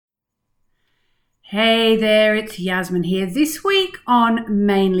Hey there, it's Yasmin here. This week on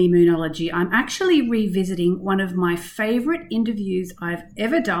Mainly Moonology, I'm actually revisiting one of my favourite interviews I've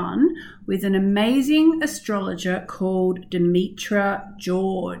ever done with an amazing astrologer called Demetra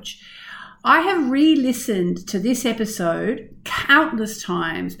George. I have re-listened to this episode countless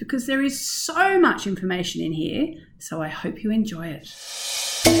times because there is so much information in here, so I hope you enjoy it.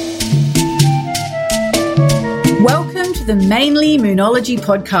 Welcome to the Mainly Moonology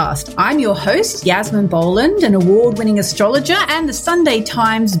podcast. I'm your host, Yasmin Boland, an award-winning astrologer and the Sunday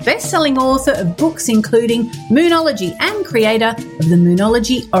Times best-selling author of books including Moonology and creator of the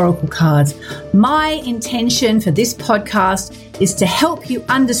Moonology Oracle cards. My intention for this podcast is to help you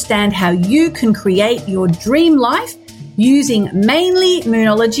understand how you can create your dream life using mainly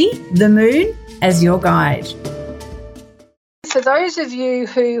Moonology, the moon, as your guide. For those of you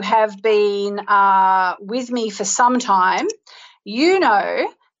who have been with me for some time, you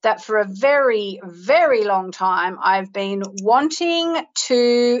know that for a very, very long time I've been wanting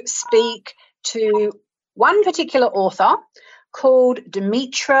to speak to one particular author called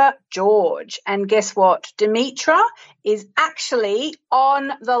Demetra George. And guess what? Demetra is actually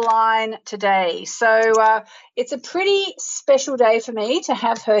on the line today. So it's a pretty special day for me to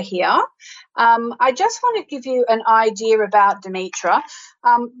have her here. I just want to give you an idea about Demetra.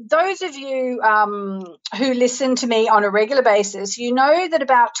 Those of you who listen to me on a regular basis, you know that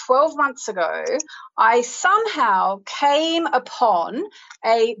about 12 months ago, I somehow came upon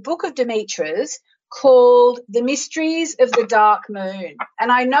a book of Demetra's called The Mysteries of the Dark Moon.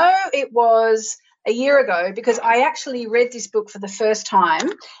 And I know it was a year ago because I actually read this book for the first time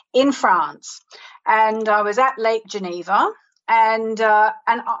in France. And I was at Lake Geneva and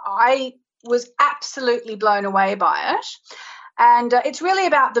I was absolutely blown away by it. And it's really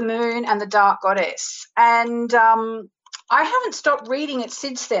about the moon and the dark goddess. And I haven't stopped reading it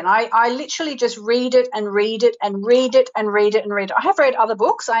since then. I literally just read it and read it and read it and read it and read it. I have read other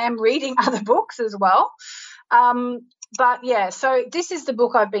books. I am reading other books as well. But yeah, so this is the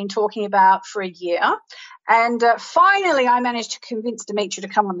book I've been talking about for a year. And finally, I managed to convince Demetra to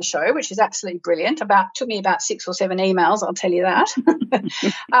come on the show, which is absolutely brilliant. Took me about 6 or 7 emails, I'll tell you that. But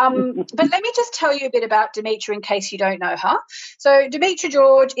let me just tell you a bit about Demetra in case you don't know her. So Demetra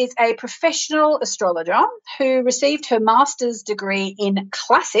George is a professional astrologer who received her master's degree in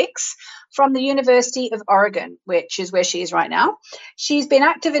classics from the University of Oregon, which is where she is right now. She's been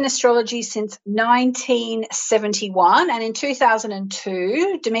active in astrology since 1971, and in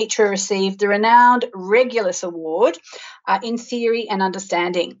 2002, Demetra received the renowned Regulus Award in Theory and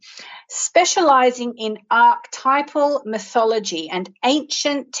Understanding. Specializing in archetypal mythology and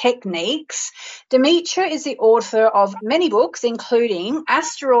ancient techniques, Demetra is the author of many books, including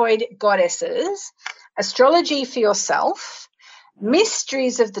Asteroid Goddesses, Astrology for Yourself,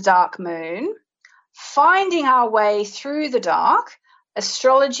 Mysteries of the Dark Moon, Finding Our Way Through the Dark,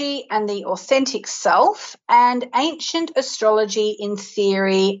 Astrology and the Authentic Self, and Ancient Astrology in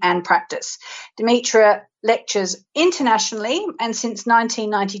Theory and Practice. Demetra lectures internationally and since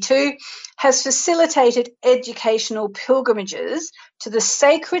 1992 has facilitated educational pilgrimages to the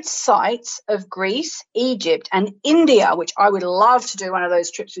sacred sites of Greece, Egypt, and India, which I would love to do one of those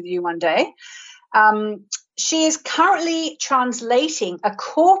trips with you one day. She is currently translating a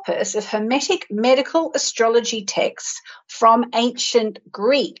corpus of Hermetic medical astrology texts from ancient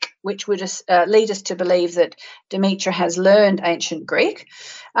Greek, which would lead us to believe that Demetra has learned ancient Greek.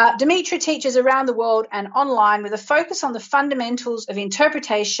 Demetra teaches around the world and online with a focus on the fundamentals of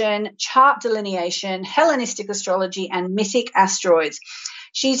interpretation, chart delineation, Hellenistic astrology, and mythic asteroids.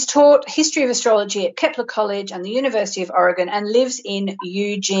 She's taught history of astrology at Kepler College and the University of Oregon and lives in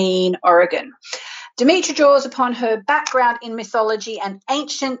Eugene, Oregon. Demetra draws upon her background in mythology and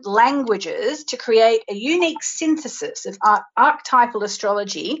ancient languages to create a unique synthesis of archetypal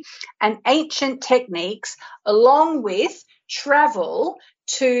astrology and ancient techniques, along with travel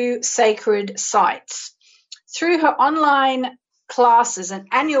to sacred sites. Through her online classes and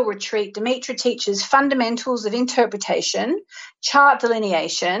annual retreat, Demetra teaches fundamentals of interpretation, chart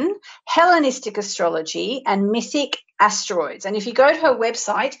delineation, Hellenistic astrology, and mythic asteroids. And if you go to her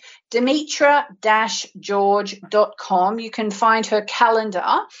website, demetra-george.com, you can find her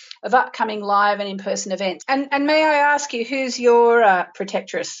calendar of upcoming live and in-person events. And may I ask you, who's your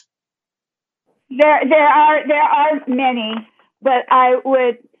protectress? There are many, but I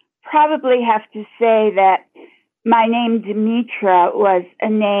would probably have to say that my name Demetra was a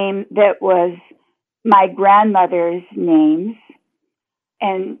name that was my grandmother's name,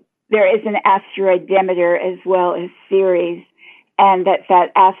 and there is an asteroid Demeter as well as Ceres, and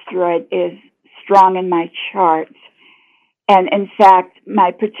that asteroid is strong in my chart. And in fact,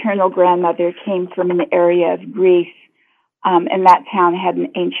 my paternal grandmother came from an area of Greece, and that town had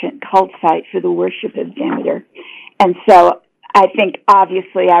an ancient cult site for the worship of Demeter. And so I think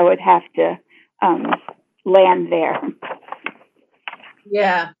obviously I would have to land there.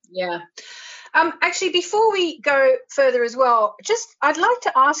 Yeah. Actually, before we go further as well, I'd like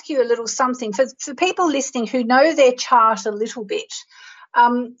to ask you a little something for people listening who know their chart a little bit.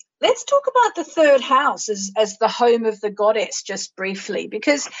 Let's talk about the third house as the home of the goddess just briefly,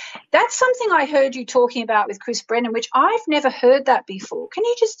 because that's something I heard you talking about with Chris Brennan, which I've never heard that before. Can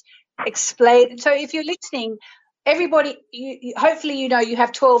you just explain? So if you're listening, everybody, hopefully you know you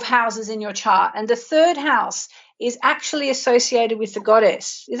have 12 houses in your chart, and the third house is actually associated with the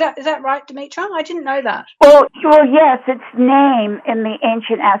goddess. Is that right, Demetra? I didn't know that. Well, yes, its name in the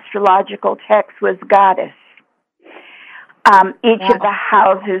ancient astrological text was goddess. Each of the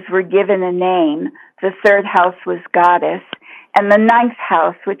houses were given a name. The third house was goddess, and the ninth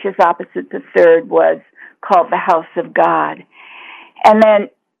house, which is opposite the third, was called the house of God. And then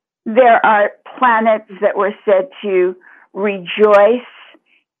there are planets that were said to rejoice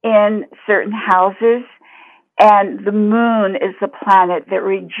in certain houses, and the moon is the planet that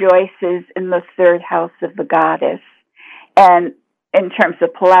rejoices in the third house of the goddess. And in terms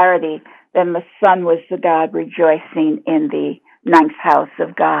of polarity, then the sun was the god rejoicing in the ninth house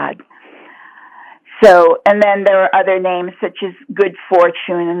of God. So, and then there are other names such as good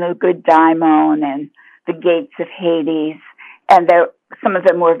fortune and the good daimon and the gates of Hades. And some of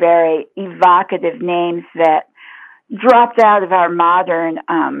them were very evocative names that dropped out of our modern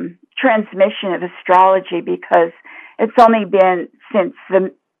transmission of astrology, because it's only been since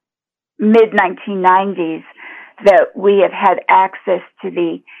the mid-1990s that we have had access to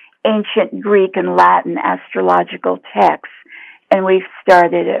the ancient Greek and Latin astrological texts, and we've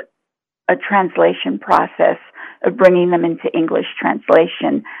started a translation process of bringing them into English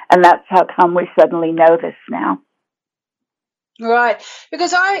translation, and that's how come we suddenly know this now. Right,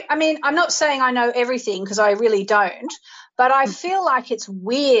 because I mean, I'm not saying I know everything, because I really don't, but I feel like it's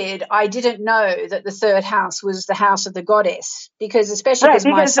weird I didn't know that the third house was the house of the goddess, because especially because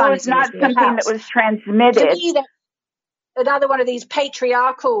my son is in the third house. Because it was not something that was transmitted. To me, that's another one of these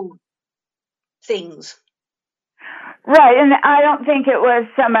patriarchal things. Right, and I don't think it was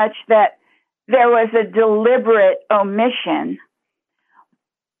so much that there was a deliberate omission,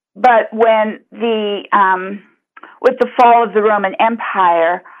 but when with the fall of the Roman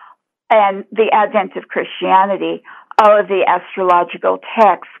Empire and the advent of Christianity, all of the astrological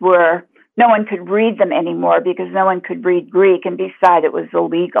texts no one could read them anymore because no one could read Greek, and besides it was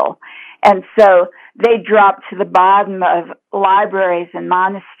illegal. And so they dropped to the bottom of libraries and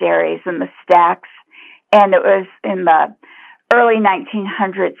monasteries and the stacks. And it was in the early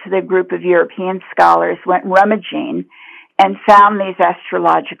 1900s that a group of European scholars went rummaging and found these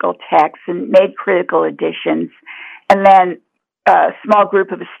astrological texts and made critical additions. And then a small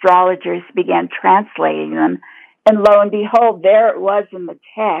group of astrologers began translating them. And lo and behold, there it was in the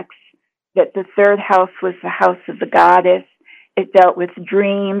text that the third house was the house of the goddess. It dealt with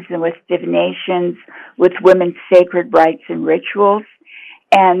dreams and with divinations, with women's sacred rites and rituals.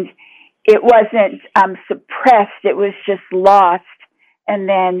 And it wasn't suppressed, it was just lost and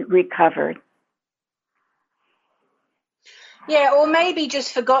then recovered. Yeah, or maybe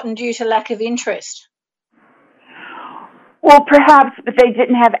just forgotten due to lack of interest. Well, perhaps, but they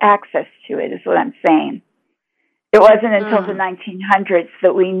didn't have access to it, is what I'm saying. It wasn't until the 1900s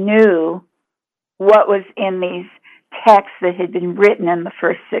that we knew what was in these texts that had been written in the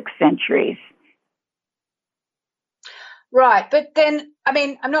first 6 centuries. Right, but then, I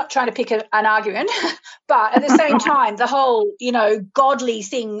mean, I'm not trying to pick an argument, but at the same time, the whole, godly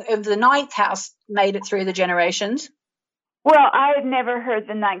thing of the ninth house made it through the generations. Well, I had never heard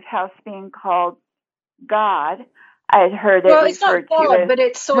the ninth house being called God. I had heard it referred to God, but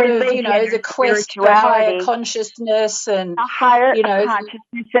it's sort of, the quest for higher consciousness and, higher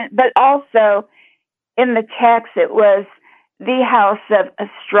consciousness. But also in the text, it was the house of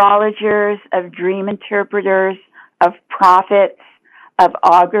astrologers, of dream interpreters, of prophets, of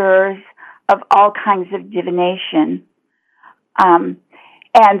augurs, of all kinds of divination.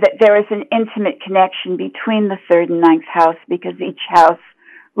 And that there is an intimate connection between the third and ninth house because each house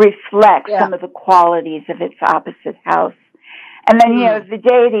reflects some of the qualities of its opposite house. And then, the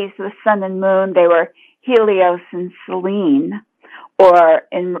deities, the sun and moon, they were Helios and Selene, or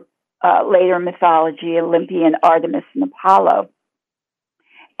in later mythology, Olympian, Artemis, and Apollo.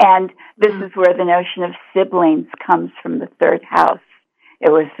 And this is where the notion of siblings comes from the third house. It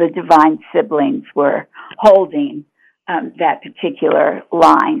was the divine siblings were holding that particular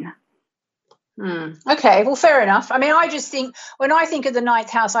line. Okay, well, fair enough. I mean, I just think when I think of the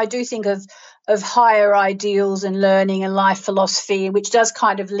ninth house, I do think of higher ideals and learning and life philosophy, which does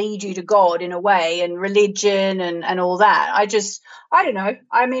kind of lead you to God in a way, and religion and all that. I don't know.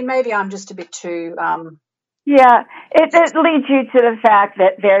 I mean, maybe I'm just a bit too. Yeah, it leads you to the fact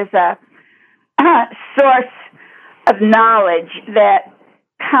that there's a source of knowledge that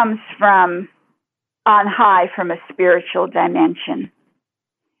comes from on high, from a spiritual dimension.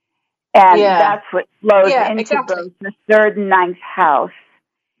 And that's what flows into both the third and ninth house.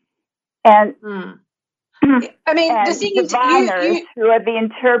 And I mean, and the thing diviners, is, who are the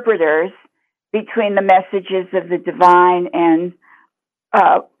interpreters between the messages of the divine and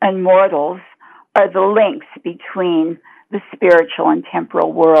mortals, are the links between the spiritual and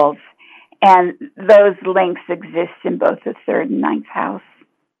temporal worlds. And those links exist in both the third and ninth house.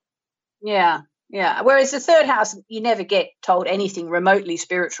 Yeah. Yeah. Whereas the third house, you never get told anything remotely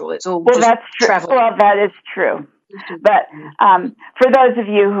spiritual. It's all just that's true. travel. Well, that is true. But for those of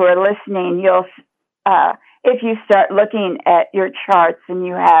you who are listening, you'll if you start looking at your charts and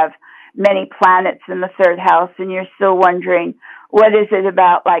you have many planets in the third house, and you're still wondering what is it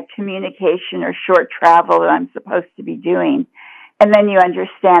about like communication or short travel that I'm supposed to be doing, and then you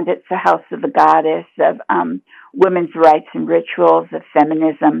understand it's the house of the goddess, of women's rights and rituals, of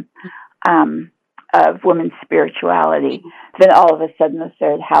feminism. Of women's spirituality, then all of a sudden the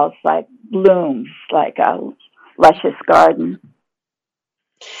third house like blooms like a luscious garden.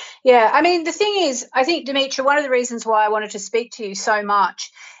 Yeah, I mean, the thing is, I think, Demetra, one of the reasons why I wanted to speak to you so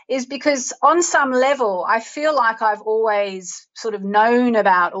much is because on some level, I feel like I've always sort of known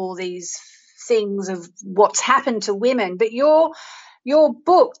about all these things of what's happened to women, but your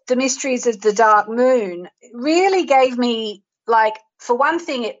book, The Mysteries of the Dark Moon, really gave me, like, for one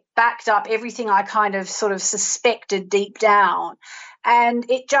thing, it backed up everything I kind of sort of suspected deep down, and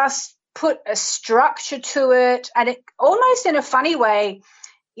it just put a structure to it, and it almost in a funny way,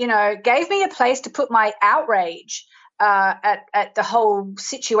 you know, gave me a place to put my outrage at the whole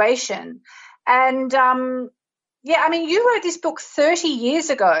situation. And I mean, you wrote this book 30 years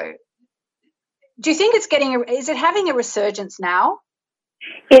ago. Do you think is it having a resurgence now?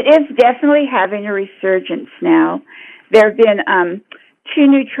 It is definitely having a resurgence now. There have been 2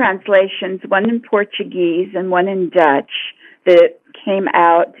 new translations, one in Portuguese and one in Dutch, that came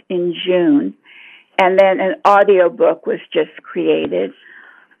out in June. And then an audiobook was just created.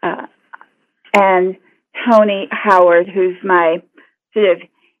 And Tony Howard, who's my sort of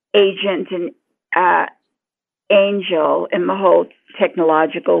agent and angel in the whole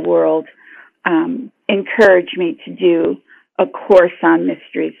technological world, encouraged me to do a course on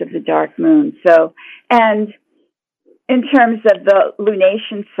Mysteries of the Dark Moon. So, and in terms of the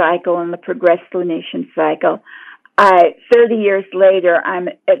lunation cycle and the progressed lunation cycle, 30 years later, I'm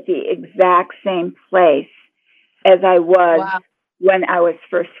at the exact same place as I was when I was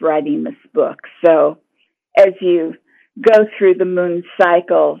first writing this book. So as you go through the moon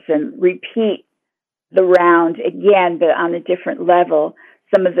cycles and repeat the round again, but on a different level,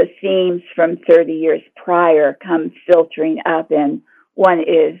 some of the themes from 30 years prior come filtering up, and one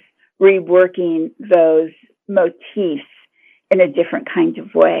is reworking those motifs in a different kind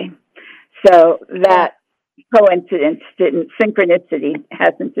of way. So that synchronicity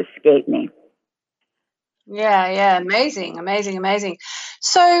hasn't escaped me. Yeah, amazing.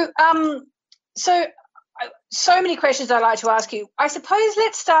 So many questions I'd like to ask you. I suppose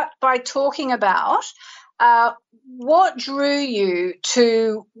let's start by talking about what drew you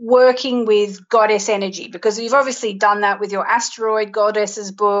to working with goddess energy, because you've obviously done that with your Asteroid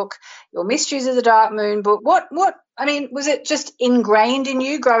Goddesses book, your Mysteries of the Dark Moon book. What I mean, was it just ingrained in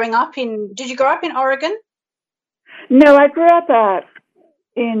you growing up did you grow up in Oregon? No, I grew up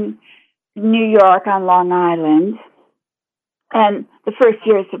in New York on Long Island, and the first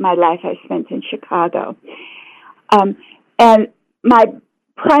years of my life I spent in Chicago. And my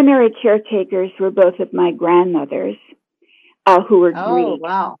primary caretakers were both of my grandmothers, who were Greek. Oh,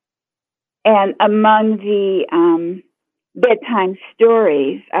 wow. And among the bedtime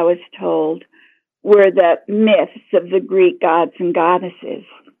stories I was told were the myths of the Greek gods and goddesses.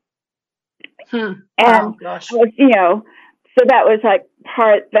 And, gosh. you know, so that was like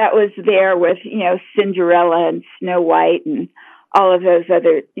that was there with, you know, Cinderella and Snow White and all of those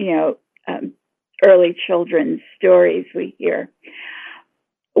other, you know, early children's stories we hear.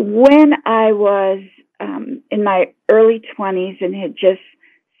 When I was in my early 20s and had just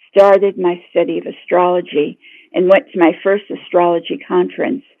started my study of astrology and went to my first astrology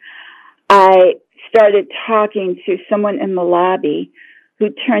conference, I started talking to someone in the lobby who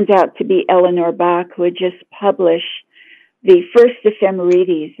turned out to be Eleanor Bach, who had just published the first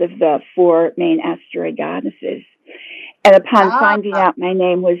ephemerides of the 4 main asteroid goddesses. And upon finding out my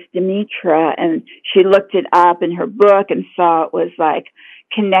name was Demetra, and she looked it up in her book and saw it was like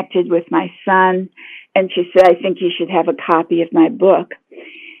connected with my son, and she said, I think you should have a copy of my book.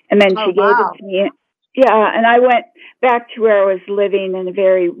 And then she gave it to me. Yeah, and I went back to where I was living in a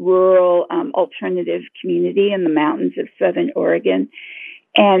very rural, alternative community in the mountains of southern Oregon,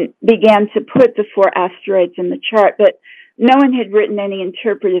 and began to put the 4 asteroids in the chart. But no one had written any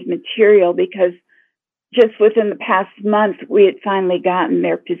interpretive material because just within the past month, we had finally gotten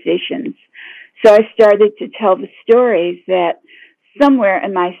their positions. So I started to tell the stories that somewhere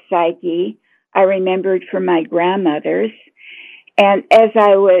in my psyche, I remembered from my grandmothers. And as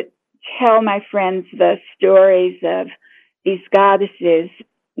I would tell my friends the stories of these goddesses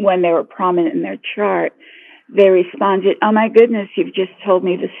when they were prominent in their chart, they responded, oh my goodness, you've just told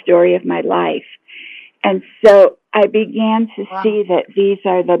me the story of my life. And so I began to see that these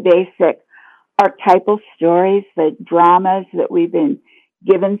are the basic archetypal stories, the dramas that we've been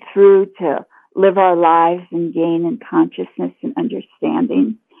given through to live our lives and gain in consciousness and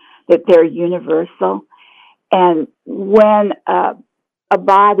understanding, that they're universal. And when a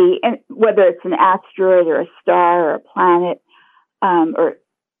body, and whether it's an asteroid or a star or a planet, or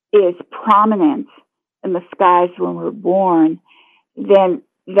is prominent in the skies when we're born, then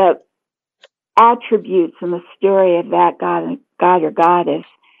the attributes in the story of that god or goddess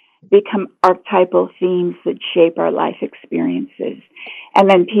become archetypal themes that shape our life experiences. And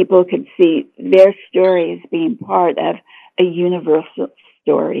then people could see their story as being part of a universal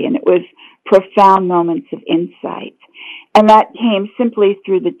story. And it was profound moments of insight. And that came simply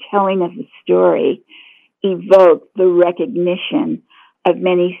through the telling of the story, evoked the recognition of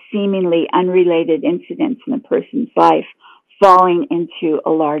many seemingly unrelated incidents in a person's life falling into a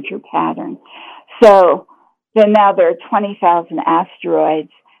larger pattern. So then now there are 20,000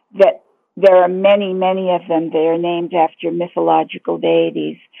 asteroids, that there are many, many of them that are named after mythological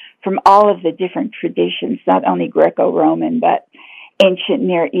deities from all of the different traditions, not only Greco-Roman, but ancient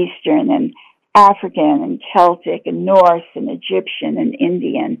Near Eastern and African and Celtic and Norse and Egyptian and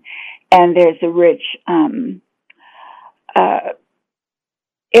Indian. And there's a rich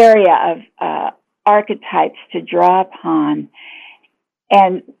area of archetypes to draw upon.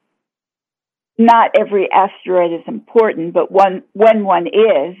 And not every asteroid is important, but when one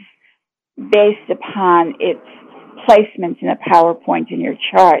is, based upon its placement in a PowerPoint in your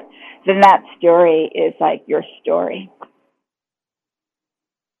chart, then that story is like your story.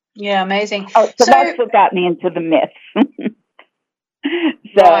 Yeah, amazing. Oh, so that's what got me into the myths.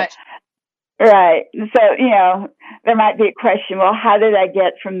 Right. So, there might be a question, well, how did I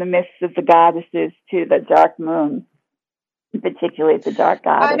get from the myths of the goddesses to the dark moon, particularly the dark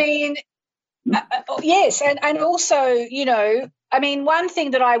goddess? I mean, yes, and also, one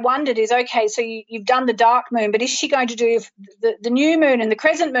thing that I wondered is, okay, so you've done the dark moon, but is she going to do the new moon and the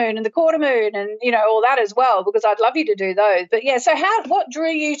crescent moon and the quarter moon and, all that as well? Because I'd love you to do those. But, yeah, so what drew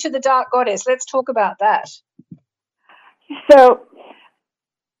you to the dark goddess? Let's talk about that. So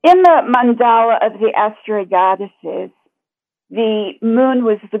in the mandala of the asteroid goddesses, the moon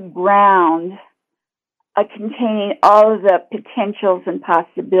was the ground containing all of the potentials and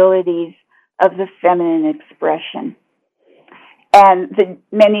possibilities of the feminine expression. And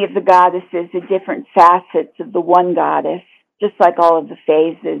many of the goddesses are different facets of the one goddess, just like all of the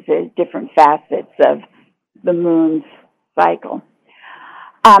phases are different facets of the moon's cycle.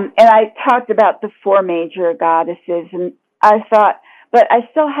 And I talked about the 4 major goddesses, and I thought, but I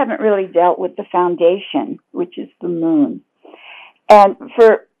still haven't really dealt with the foundation, which is the moon. And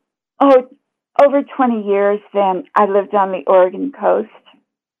for over 20 years then, I lived on the Oregon coast.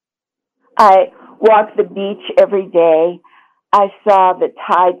 I walked the beach every day. I saw the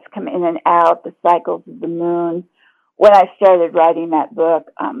tides come in and out, the cycles of the moon. When I started writing that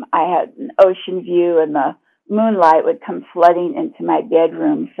book, I had an ocean view, and the moonlight would come flooding into my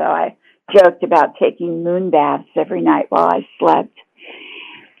bedroom. So I joked about taking moon baths every night while I slept.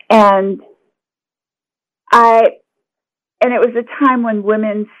 And it was a time when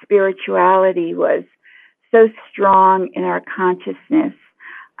women's spirituality was so strong in our consciousness.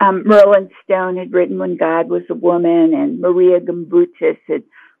 Merlin Stone had written When God Was a Woman, and Maria Gimbutas had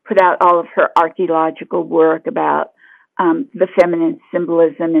put out all of her archaeological work about the feminine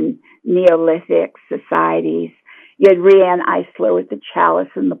symbolism in Neolithic societies. You had Riane Eisler with the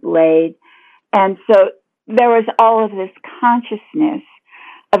chalice and the blade. And so there was all of this consciousness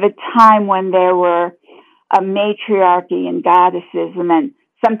of a time when there were a matriarchy and goddesses, and then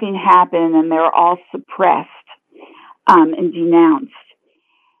something happened and they were all suppressed and denounced.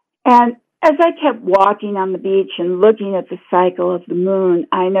 And as I kept walking on the beach and looking at the cycle of the moon,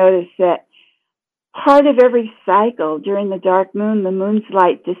 I noticed that part of every cycle during the dark moon, the moon's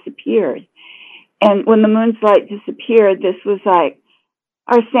light disappeared. And when the moon's light disappeared, this was like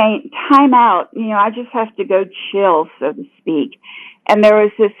our saying, time out, I just have to go chill, so to speak. And there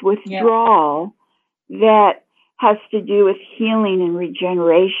was this withdrawal that has to do with healing and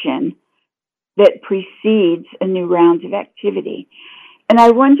regeneration that precedes a new round of activity. And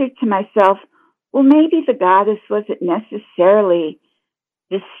I wondered to myself, well, maybe the goddess wasn't necessarily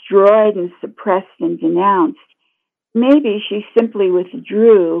destroyed and suppressed and denounced. Maybe she simply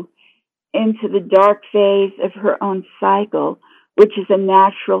withdrew into the dark phase of her own cycle, which is a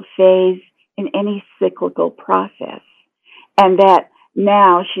natural phase in any cyclical process. And that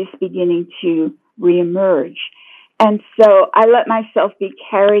now she's beginning to reemerge. And so I let myself be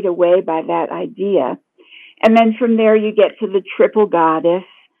carried away by that idea. And then from there you get to the triple goddess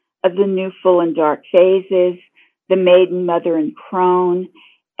of the new full and dark phases, the maiden, mother, and crone.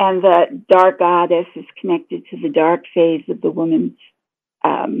 And the dark goddess is connected to the dark phase of the woman's,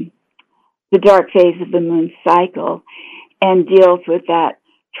 the dark phase of the moon's cycle, and deals with that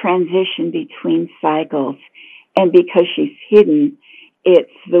transition between cycles. And because she's hidden,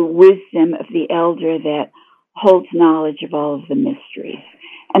 it's the wisdom of the elder that holds knowledge of all of the mysteries.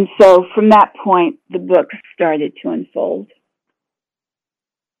 And so from that point, the book started to unfold.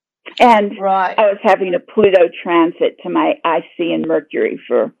 And I was having a Pluto transit to my IC in Mercury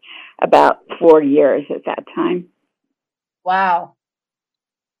for about 4 years at that time. Wow.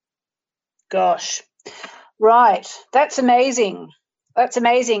 Gosh. Right. That's amazing. That's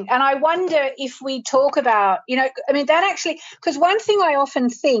amazing. And I wonder if we talk about, that actually, because one thing I often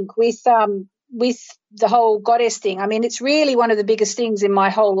think with the whole goddess thing, it's really one of the biggest things in my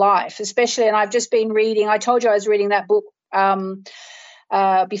whole life, especially, and I've just been reading, I told you I was reading that book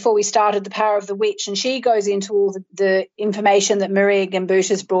before we started, The Power of the Witch, and she goes into all the information that Maria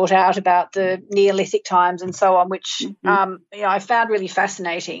Gimbutas brought out about the Neolithic times and so on, which I found really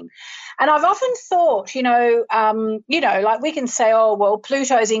fascinating. And I've often thought, like we can say, oh, well,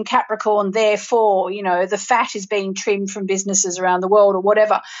 Pluto's in Capricorn, therefore, the fat is being trimmed from businesses around the world or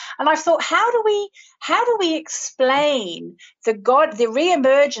whatever. And I've thought, how do we explain the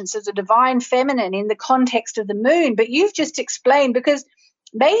reemergence of the divine feminine in the context of the moon? But you've just explained, because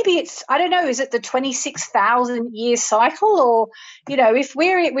maybe it's, I don't know, is it the 26,000 year cycle? Or, if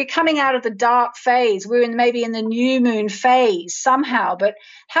we're coming out of the dark phase, we're maybe in the new moon phase somehow, but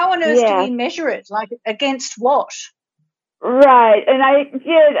how on earth do we measure it? Like, against what? Right. And I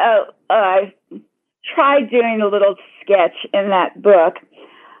did, tried doing a little sketch in that book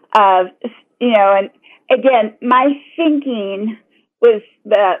of, and again, my thinking was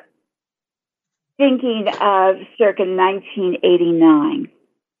thinking of circa 1989.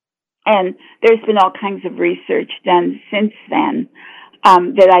 And there's been all kinds of research done since then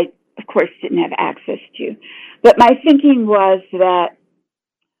that I, of course, didn't have access to. But my thinking was that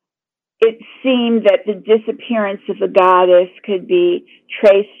it seemed that the disappearance of the goddess could be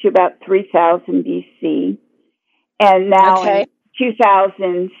traced to about 3000 BC. And now in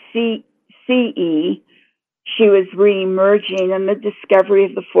 2000 CE, she was re-emerging, and the discovery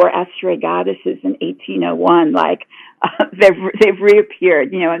of the 4 asteroid goddesses in 1801, they've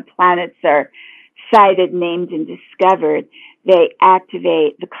reappeared, and planets are sighted, named, and discovered. They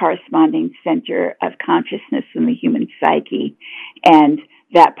activate the corresponding center of consciousness in the human psyche, and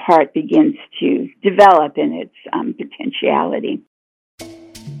that part begins to develop in its potentiality.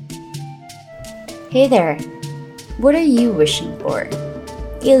 Hey there, what are you wishing for?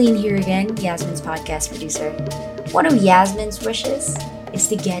 Aileen here again, Yasmin's podcast producer. One of Yasmin's wishes is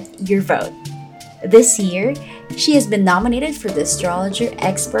to get your vote. This year, she has been nominated for the Astrologer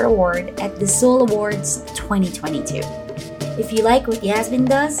Expert Award at the Soul Awards 2022. If you like what Yasmin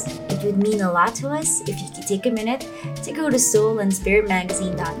does, it would mean a lot to us if you could take a minute to go to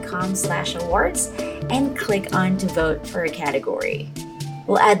soulandspiritmagazine.com/awards and click on to vote for a category.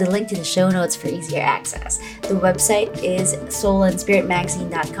 We'll add the link to the show notes for easier access. The website is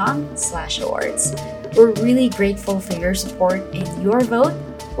soulandspiritmagazine.com/awards. We're really grateful for your support, and your vote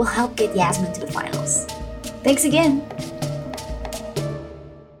will help get Yasmin to the finals. Thanks again.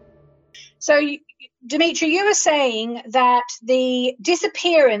 So, Dimitri, you were saying that the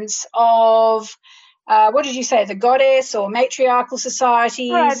disappearance of, what did you say, the goddess or matriarchal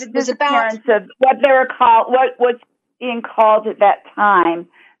societies was about of what they were called, what was being called at that time,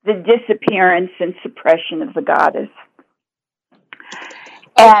 the disappearance and suppression of the goddess.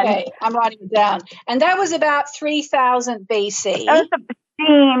 Okay, I'm writing it down. And that was about 3000 BC. Those are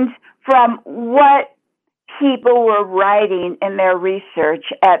themes from what people were writing in their research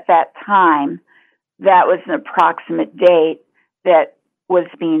at that time, that was an approximate date that was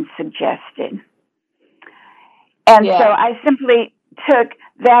being suggested. And so I simply took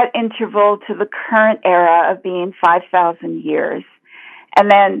that interval to the current era of being 5,000 years, and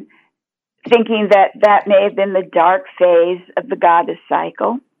then thinking that that may have been the dark phase of the goddess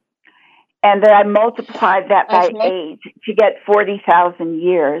cycle, and then I multiplied that by 8 to get 40,000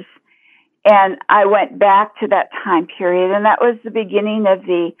 years. And I went back to that time period, and that was the beginning of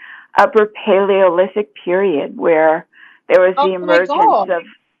the Upper Paleolithic period, where there was the emergence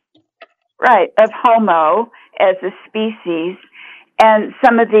of Homo as a species. And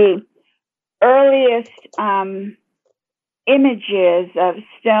some of the earliest images of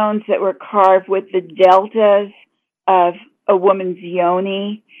stones that were carved with the deltas of a woman's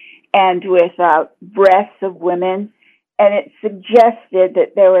yoni and with breasts of women, and it suggested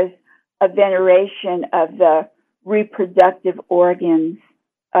that there was a veneration of the reproductive organs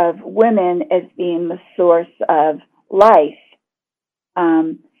of women as being the source of life.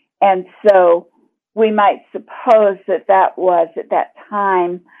 And so we might suppose that that was, at that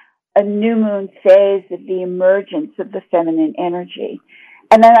time, a new moon phase of the emergence of the feminine energy.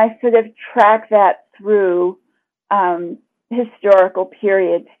 And then I sort of track that through historical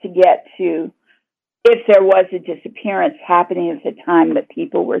periods to get to if there was a disappearance happening at the time that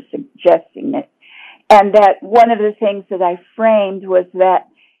people were suggesting it. And that one of the things that I framed was that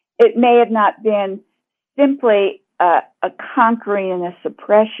it may have not been simply a conquering and a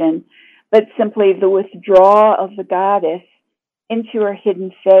suppression, but simply the withdrawal of the goddess into her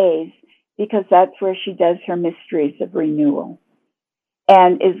hidden phase, because that's where she does her mysteries of renewal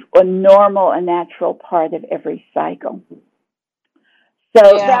and is a normal and natural part of every cycle.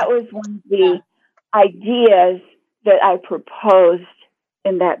 So that was one of the ideas that I proposed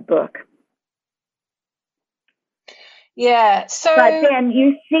in that book. Yeah. So, but then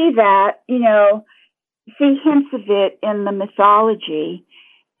you see that, see hints of it in the mythology,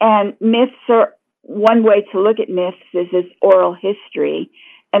 and myths are, one way to look at myths is as oral history,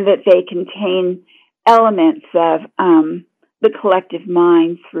 and that they contain elements of the collective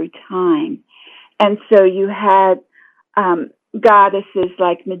mind through time. And so you had goddesses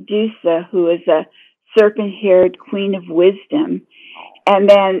like Medusa, who is a serpent-haired queen of wisdom, and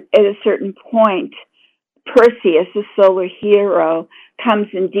then at a certain point, Perseus, a solar hero, comes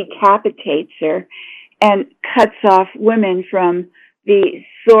and decapitates her and cuts off women from the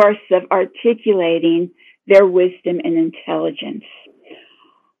source of articulating their wisdom and intelligence.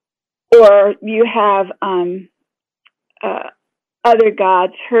 Or you have other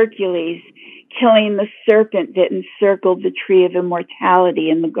gods, Hercules, killing the serpent that encircled the tree of immortality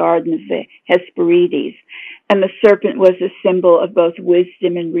in the garden of the Hesperides. And the serpent was a symbol of both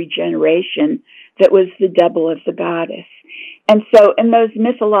wisdom and regeneration that was the double of the goddess. And so in those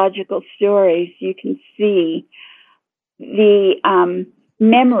mythological stories, you can see the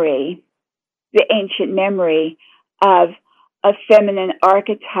memory, the ancient memory of a feminine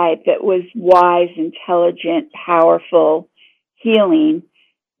archetype that was wise, intelligent, powerful, healing,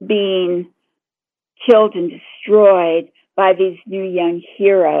 being killed and destroyed by these new young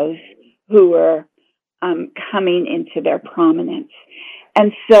heroes who were coming into their prominence.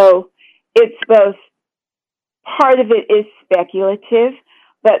 And so it's both, part of it is speculative,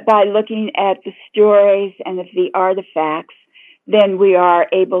 but by looking at the stories and of the artifacts, then we are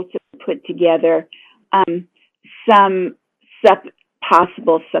able to put together some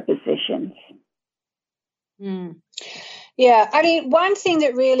possible suppositions. Yeah, I mean, one of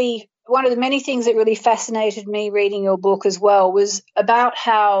the many things that really fascinated me reading your book as well was about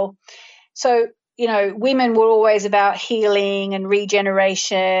how, women were always about healing and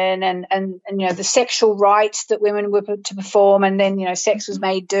regeneration and the sexual rites that women were to perform, and then, sex was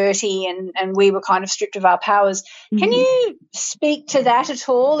made dirty and we were kind of stripped of our powers. Mm-hmm. Can you speak to that at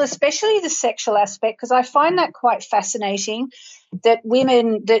all, especially the sexual aspect? Because I find that quite fascinating, that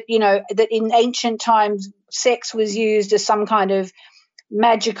women, that in ancient times sex was used as some kind of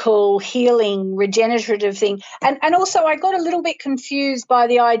magical, healing, regenerative thing. And also I got a little bit confused by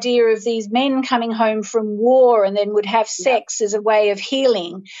the idea of these men coming home from war and then would have sex as a way of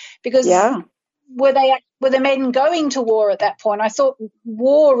healing, because were the men going to war at that point? I thought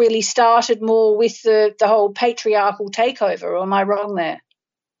war really started more with the whole patriarchal takeover, or am I wrong there?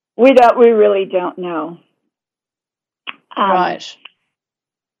 We really don't know. Right.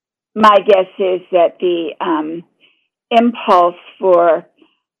 My guess is that the impulse for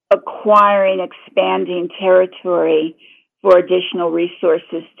acquiring, expanding territory for additional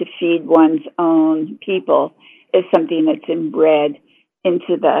resources to feed one's own people is something that's inbred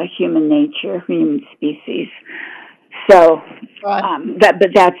into the human nature, human species. So, Right.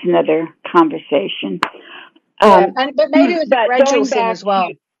 but that's another conversation. But maybe it was a gradual thing as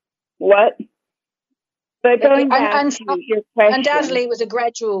well. What? But going back to your question, undoubtedly it was a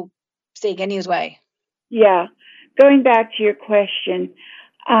gradual thing anyway. Yeah, going back to your question,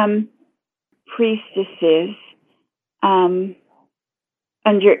 priestesses under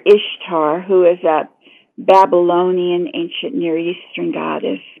Ishtar, who is a Babylonian ancient Near Eastern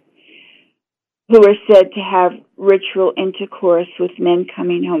goddess, who are said to have ritual intercourse with men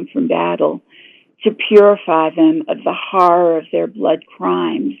coming home from battle to purify them of the horror of their blood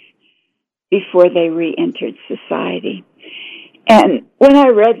crimes before they re-entered society. And when I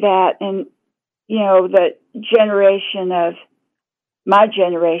read that, and my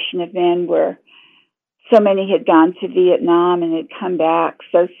generation of men were, so many had gone to Vietnam and had come back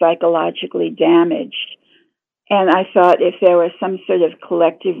so psychologically damaged. And I thought if there was some sort of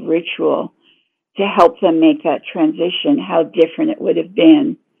collective ritual to help them make that transition, how different it would have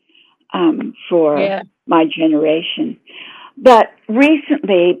been for my generation. But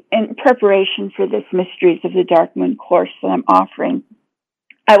recently, in preparation for this Mysteries of the Dark Moon course that I'm offering,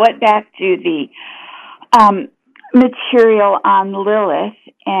 I went back to the material on Lilith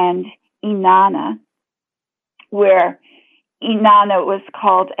and Inanna, where Inanna was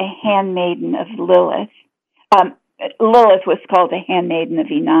called a handmaiden of Lilith. Lilith was called a handmaiden of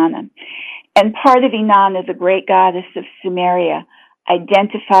Inanna. And part of Inanna, the great goddess of Sumeria,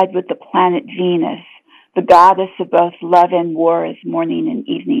 identified with the planet Venus, the goddess of both love and war as morning and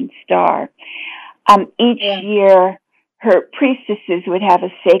evening star. Each year, her priestesses would have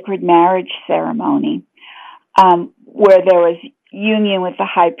a sacred marriage ceremony where there was union with the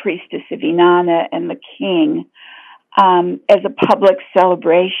high priestess of Inanna and the king as a public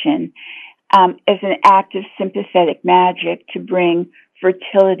celebration, as an act of sympathetic magic to bring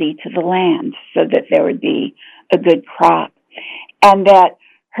fertility to the land so that there would be a good crop. And that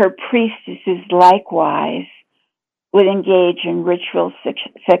her priestesses likewise would engage in ritual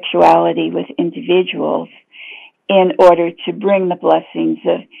sexuality with individuals in order to bring the blessings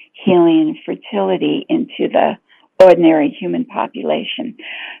of healing and fertility into the ordinary human population.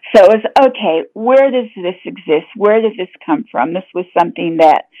 So it was, okay, where does this exist? Where does this come from? This was something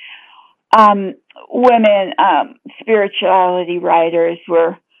that women, spirituality writers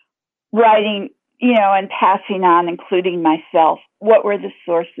were writing, and passing on, including myself. What were the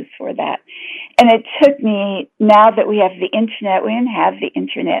sources for that? And it took me, now that we have the internet, we didn't have the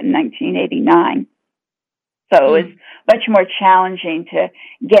internet in 1989. So it was much more challenging to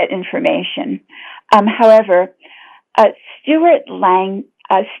get information. However, Stephen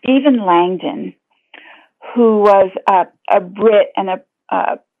Langdon, who was a Brit and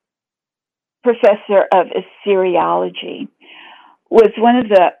a professor of Assyriology, was one of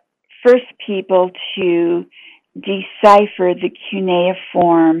the first people to decipher the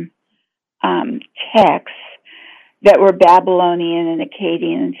cuneiform texts that were Babylonian and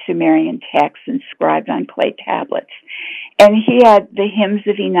Akkadian and Sumerian texts inscribed on clay tablets. And he had the hymns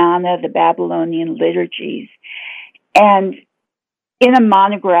of Inanna, the Babylonian liturgies. And in a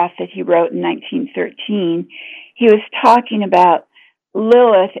monograph that he wrote in 1913, he was talking about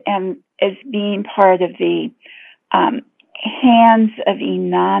Lilith and as being part of the hands of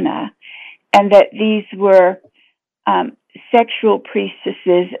Inanna, and that these were sexual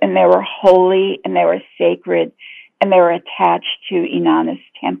priestesses, and they were holy, and they were sacred, and they were attached to Inanna's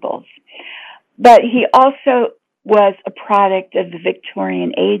temples. But he also was a product of the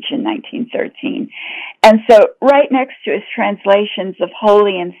Victorian age in 1913. And so right next to his translations of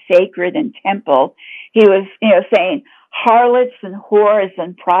holy and sacred and temple, he was, saying harlots and whores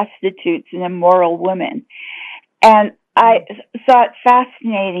and prostitutes and immoral women. And I saw it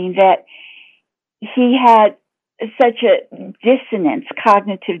fascinating that he had such a dissonance,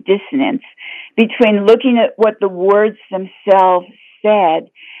 cognitive dissonance, between looking at what the words themselves said,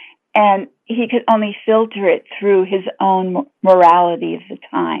 and he could only filter it through his own morality of the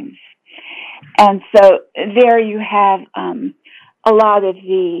times. And so there you have a lot of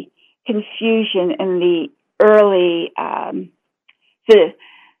the confusion in the early sort of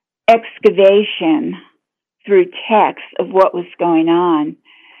excavation through text of what was going on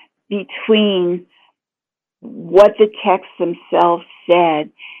between what the texts themselves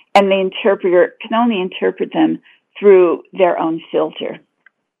said, and the interpreter can only interpret them through their own filter.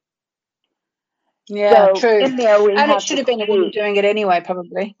 Yeah, so true. In there and it should have been a woman doing it anyway,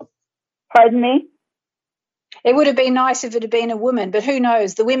 probably. Pardon me? It would have been nice if it had been a woman, but who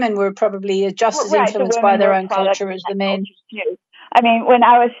knows? The women were probably just as influenced by their own culture as the men. I mean, when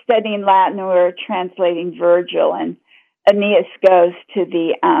I was studying Latin, we were translating Virgil, and Aeneas goes to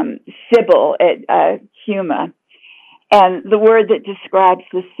the Sibyl at Cuma, and the word that describes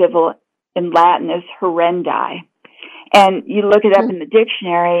the Sibyl in Latin is horrendi. And you look it up in the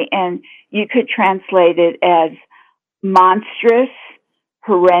dictionary, and you could translate it as monstrous,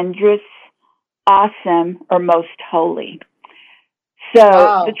 horrendous, awesome, or most holy. So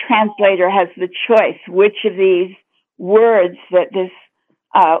the translator has the choice which of these words that this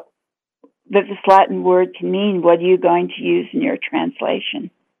Latin word can mean. What are you going to use in your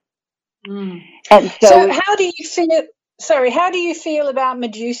translation? And so how do you feel? Sorry, how do you feel about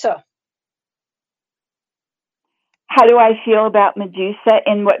Medusa? How do I feel about Medusa?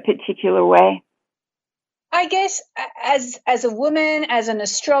 In what particular way? I guess as a woman, as an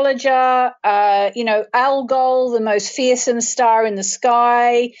astrologer, Algol, the most fearsome star in the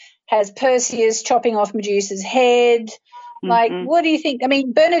sky, has Perseus chopping off Medusa's head. Like, what do you think? I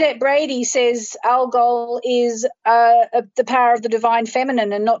mean, Bernadette Brady says Algol is the power of the divine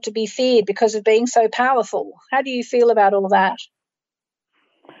feminine and not to be feared because of being so powerful. How do you feel about all that?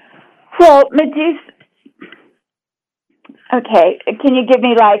 Well, Medusa... Okay, can you give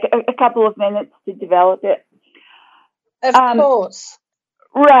me like a couple of minutes to develop it? Of course.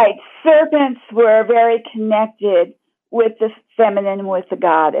 Right. Serpents were very connected with the feminine, with the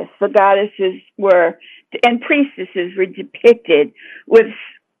goddess. The goddesses were, and priestesses were depicted with,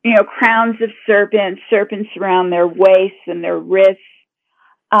 crowns of serpents around their waists and their wrists.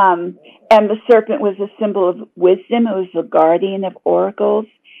 And the serpent was a symbol of wisdom. It was the guardian of oracles.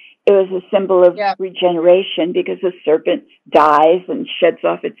 It was a symbol of regeneration because the serpent dies and sheds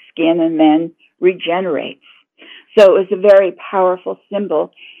off its skin and then regenerates. So it was a very powerful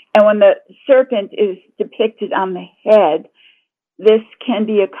symbol. And when the serpent is depicted on the head, this can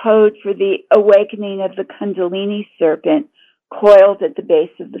be a code for the awakening of the Kundalini serpent coiled at the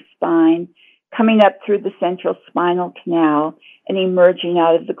base of the spine, coming up through the central spinal canal and emerging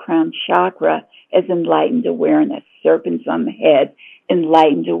out of the crown chakra as enlightened awareness. Serpents on the head,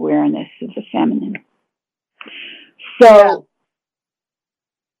 enlightened awareness of the feminine. So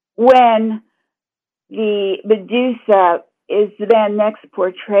when the Medusa is then next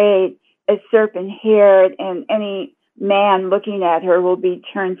portrayed as serpent-haired, and any man looking at her will be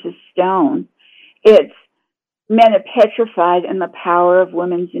turned to stone, it's men are petrified in the power of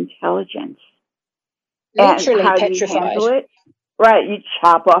women's intelligence. Literally and how petrified. Do you handle it? Right, you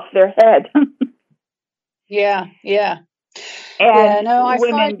chop off their head. Yeah. And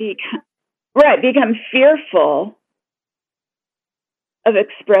women become fearful of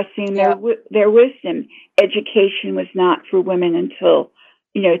expressing their wisdom. Education was not for women until,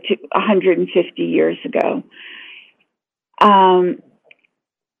 150 years ago. And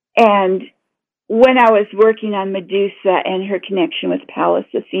when I was working on Medusa and her connection with Pallas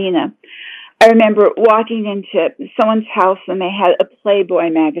Athena, I remember walking into someone's house and they had a Playboy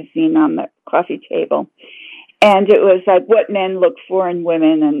magazine on the coffee table. And it was like, what men look for in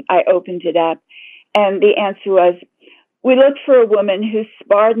women. And I opened it up. And the answer was, we look for a woman who's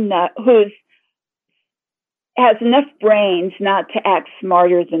smart enough, has enough brains not to act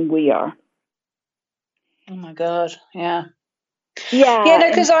smarter than we are. Oh my God! Yeah. Yeah. No,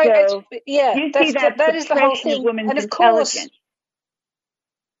 because that is the whole thing. And of course,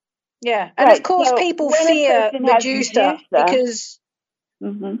 of course, people fear Medusa because.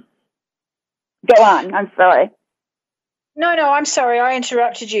 Mm-hmm. Go on. I'm sorry. No, I'm sorry. I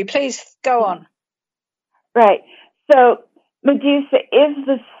interrupted you. Please go on. Right. So Medusa is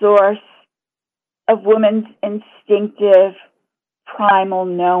the source of women's instinctive primal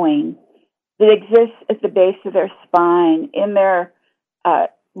knowing that exists at the base of their spine in their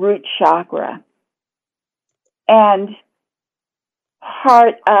root chakra. And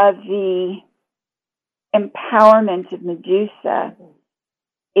part of the empowerment of Medusa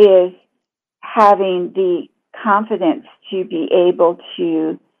is having the confidence to be able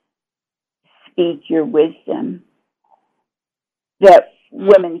to speak your wisdom that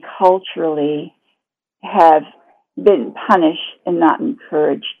women culturally have been punished and not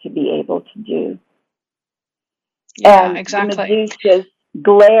encouraged to be able to do. Yeah, and exactly. Medusa's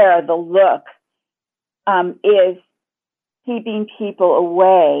glare, the look, is keeping people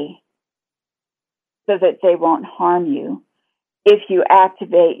away so that they won't harm you. If you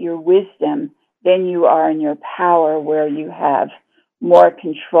activate your wisdom, then you are in your power where you have more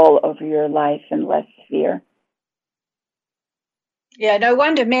control over your life and less fear. Yeah, no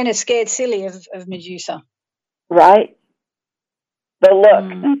wonder men are scared silly of Medusa. Right? The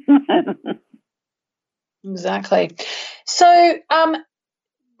look. Exactly. So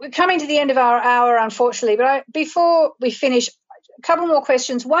we're coming to the end of our hour, unfortunately, but before we finish, a couple more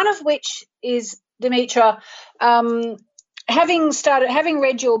questions, one of which is, Dimitra, having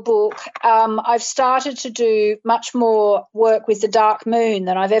read your book, I've started to do much more work with the dark moon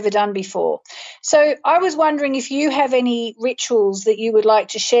than I've ever done before. So I was wondering if you have any rituals that you would like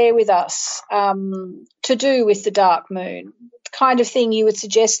to share with us to do with the dark moon, the kind of thing you would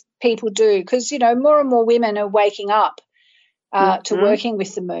suggest people do, because, more and more women are waking up to working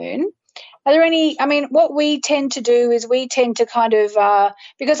with the moon. Are there any, what we tend to do is we tend to kind of,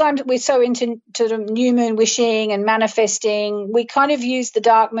 because we're so into the new moon wishing and manifesting, we kind of use the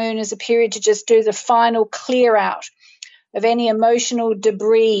dark moon as a period to just do the final clear out of any emotional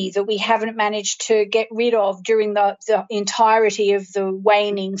debris that we haven't managed to get rid of during the entirety of the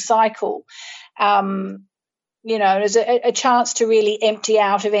waning cycle. There's a chance to really empty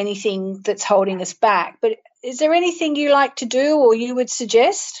out of anything that's holding us back. But is there anything you like to do or you would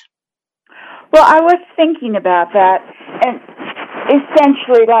suggest? Well, I was thinking about that, and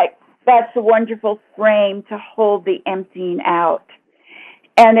essentially, that's a wonderful frame to hold the emptying out.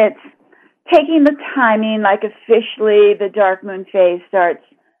 And it's taking the timing, officially the dark moon phase starts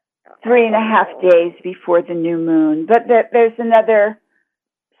 3.5 days before the new moon. But there's another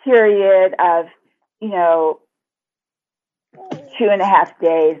period of, 2.5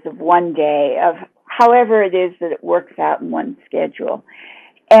 days of 1 day, of however it is that it works out in one schedule.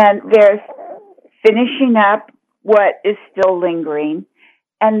 And there's finishing up what is still lingering.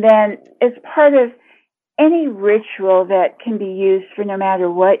 And then as part of any ritual that can be used for no matter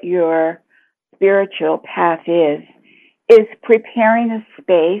what your spiritual path is preparing a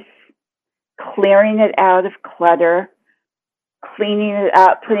space, clearing it out of clutter, cleaning it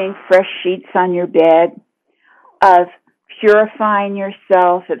up, putting fresh sheets on your bed, of purifying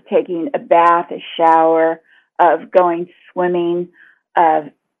yourself, of taking a bath, a shower, of going swimming,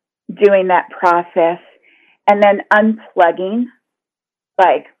 of doing that process, and then unplugging,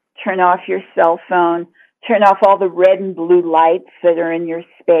 turn off your cell phone, turn off all the red and blue lights that are in your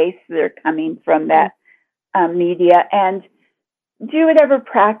space that are coming from that media, and do whatever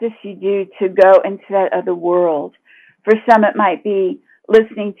practice you do to go into that other world. For some, it might be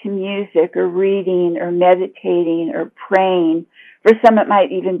listening to music or reading or meditating or praying. For some, it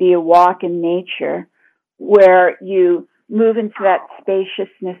might even be a walk in nature where you move into that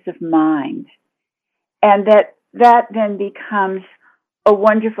spaciousness of mind. And that then becomes a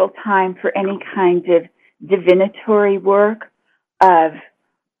wonderful time for any kind of divinatory work, of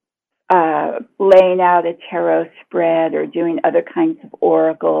laying out a tarot spread or doing other kinds of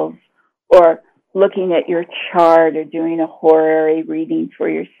oracles, or looking at your chart or doing a horary reading for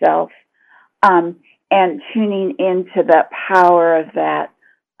yourself, and tuning into the power of that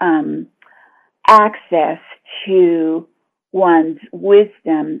access to one's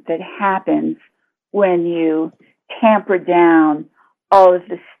wisdom that happens when you tamper down all of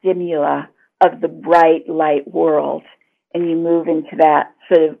the stimula of the bright light world and you move into that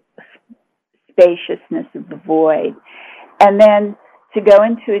sort of spaciousness of the void. And then to go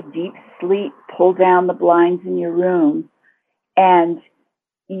into a deep sleep, pull down the blinds in your room and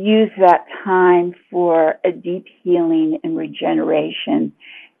use that time for a deep healing and regeneration,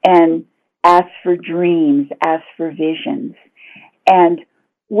 and ask for dreams, ask for visions. And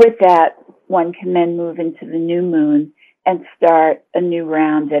with that, one can then move into the new moon and start a new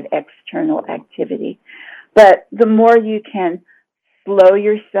round of external activity. But the more you can slow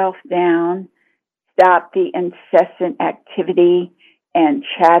yourself down, stop the incessant activity and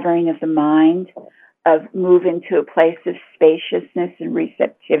chattering of the mind, of move into a place of spaciousness and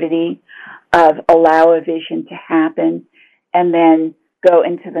receptivity, of allow a vision to happen, and then go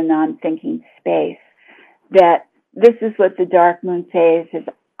into the non-thinking space, that this is what the dark moon phase is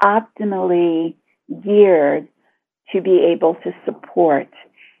optimally geared to be able to support.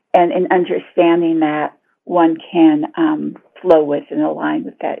 And in understanding that, one can flow with and align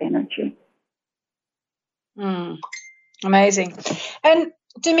with that energy. Amazing. And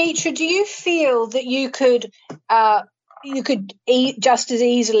Dimitra, do you feel that you could just as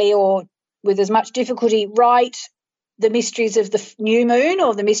easily or with as much difficulty write the mysteries of the new moon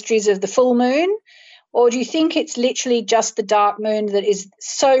or the mysteries of the full moon? Or do you think it's literally just the dark moon that is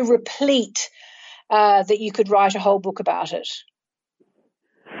so replete that you could write a whole book about it?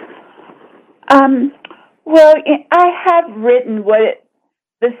 Well, I have written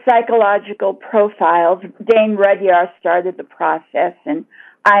the psychological profiles. Dane Rudyard started the process, and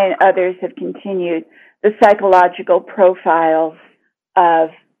I and others have continued the psychological profiles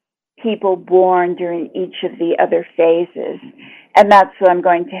of people born during each of the other phases. And that's what I'm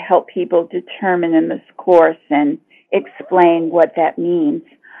going to help people determine in this course and explain what that means.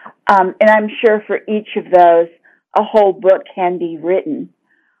 And I'm sure for each of those, a whole book can be written.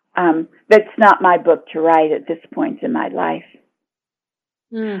 That's not my book to write at this point in my life.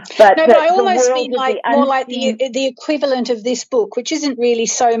 But I almost mean more like the equivalent of this book, which isn't really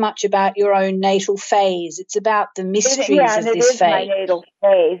so much about your own natal phase. It's about the mysteries of this phase. It is my natal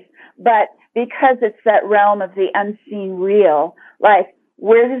phase, but because it's that realm of the unseen real, like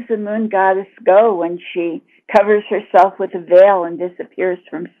where does the moon goddess go when she covers herself with a veil and disappears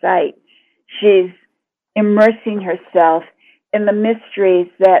from sight? She's immersing herself in the mysteries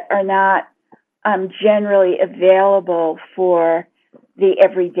that are not generally available for the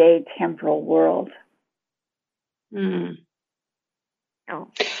everyday temporal world. Oh.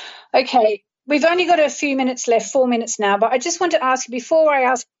 Okay, we've only got a few minutes left, 4 minutes now, but I just want to ask you, before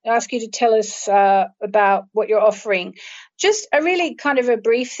I ask you to tell us about what you're offering, just a really kind of a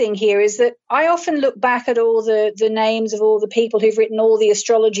brief thing here is that I often look back at all the names of all the people who've written all the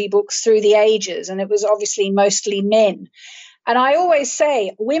astrology books through the ages, and it was obviously mostly men. And I always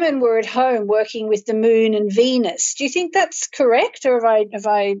say women were at home working with the moon and Venus. Do you think that's correct, or have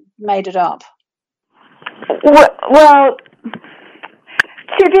I made it up? Well,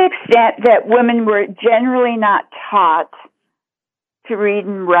 to the extent that women were generally not taught to read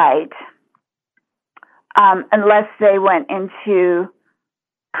and write, unless they went into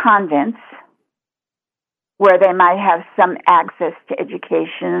convents where they might have some access to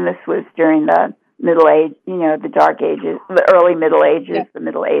education, and this was during the Middle Age, the Dark Ages, the early Middle Ages, the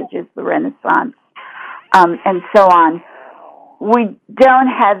Middle Ages, the Renaissance, and so on. We don't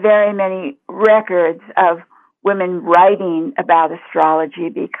have very many records of women writing about astrology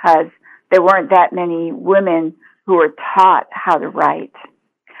because there weren't that many women who were taught how to write.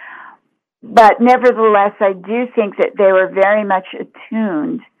 But nevertheless, I do think that they were very much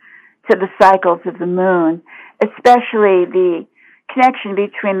attuned to the cycles of the moon, especially the connection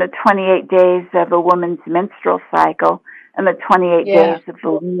between the 28 days of a woman's menstrual cycle and the 28 days of the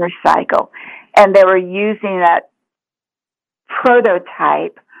lunar cycle. And they were using that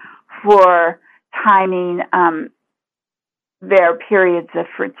prototype for timing their periods of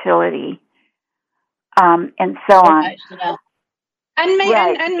fertility and so on.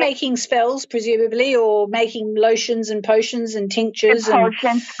 And making spells, presumably, or making lotions and potions and tinctures. And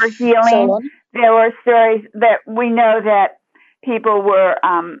potions for healing. So on. There were stories that we know that people were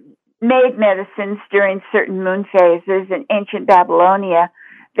made medicines during certain moon phases. In ancient Babylonia,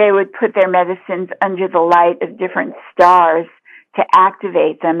 they would put their medicines under the light of different stars to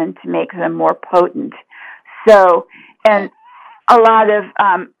activate them and to make them more potent. So, and a lot of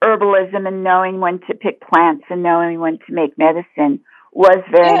herbalism and knowing when to pick plants and knowing when to make medicine was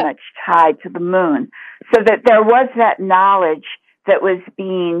very much tied to the moon. So that there was that knowledge that was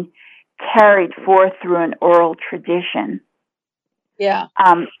being carried forth through an oral tradition. Yeah.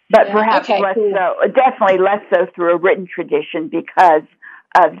 But perhaps less so, definitely less so through a written tradition because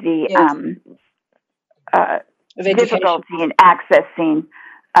of the difficulty in accessing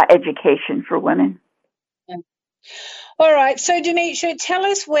education for women. Yeah. All right. So, Dimitra, tell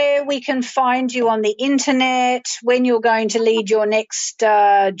us where we can find you on the internet, when you're going to lead your next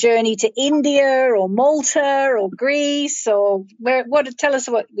journey to India or Malta or Greece, or tell us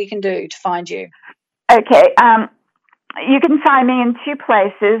what we can do to find you. Okay. You can find me in two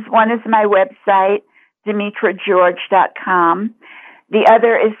places. One is my website, DimitraGeorge.com. The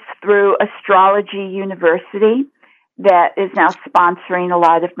other is through Astrology University that is now sponsoring a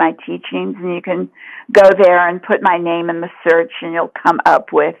lot of my teachings, and you can go there and put my name in the search, and you'll come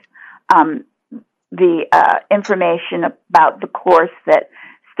up with the information about the course that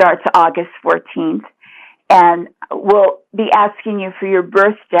starts August 14th. And we'll be asking you for your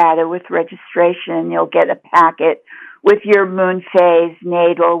birth data with registration, and you'll get a packet with your moon phase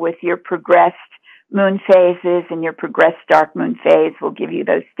natal, with your progressed moon phases and your progressed dark moon phase. We'll give you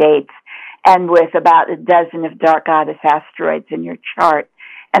those dates, and with about a dozen of dark goddess asteroids in your chart.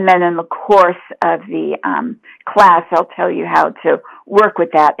 And then in the course of the class, I'll tell you how to work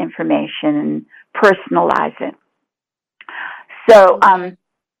with that information and personalize it. So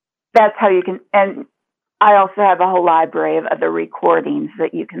that's how you can, and I also have a whole library of other recordings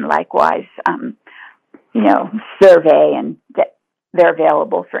that you can likewise, survey, and they're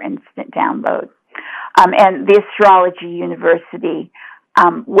available for instant download. And the Astrology University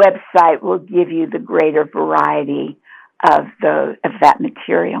website will give you the greater variety of that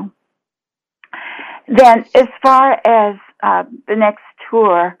material. Then, as far as the next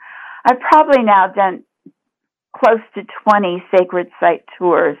tour, I've probably now done close to 20 sacred site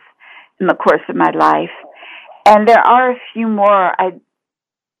tours in the course of my life, and there are a few more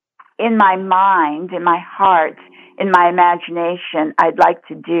in my mind, in my heart, in my imagination I'd like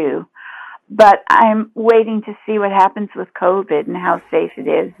to do. but I'm waiting to see what happens with COVID and how safe it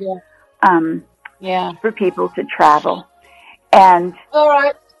is for people to travel. And all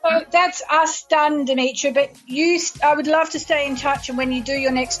right. So that's us done, Demetra, but I would love to stay in touch, and when you do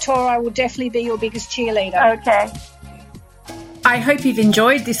your next tour, I will definitely be your biggest cheerleader. Okay. I hope you've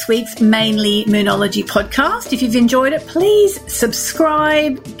enjoyed this week's Mainly Moonology podcast. If you've enjoyed it, please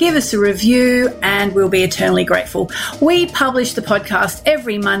subscribe, give us a review, and we'll be eternally grateful. We publish the podcast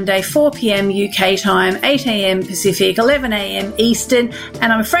every Monday, 4 p.m. UK time, 8 a.m. Pacific, 11 a.m. Eastern,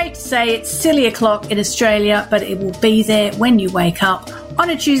 and I'm afraid to say it's silly o'clock in Australia, but it will be there when you wake up on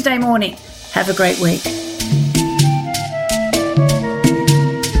a Tuesday morning. Have a great week.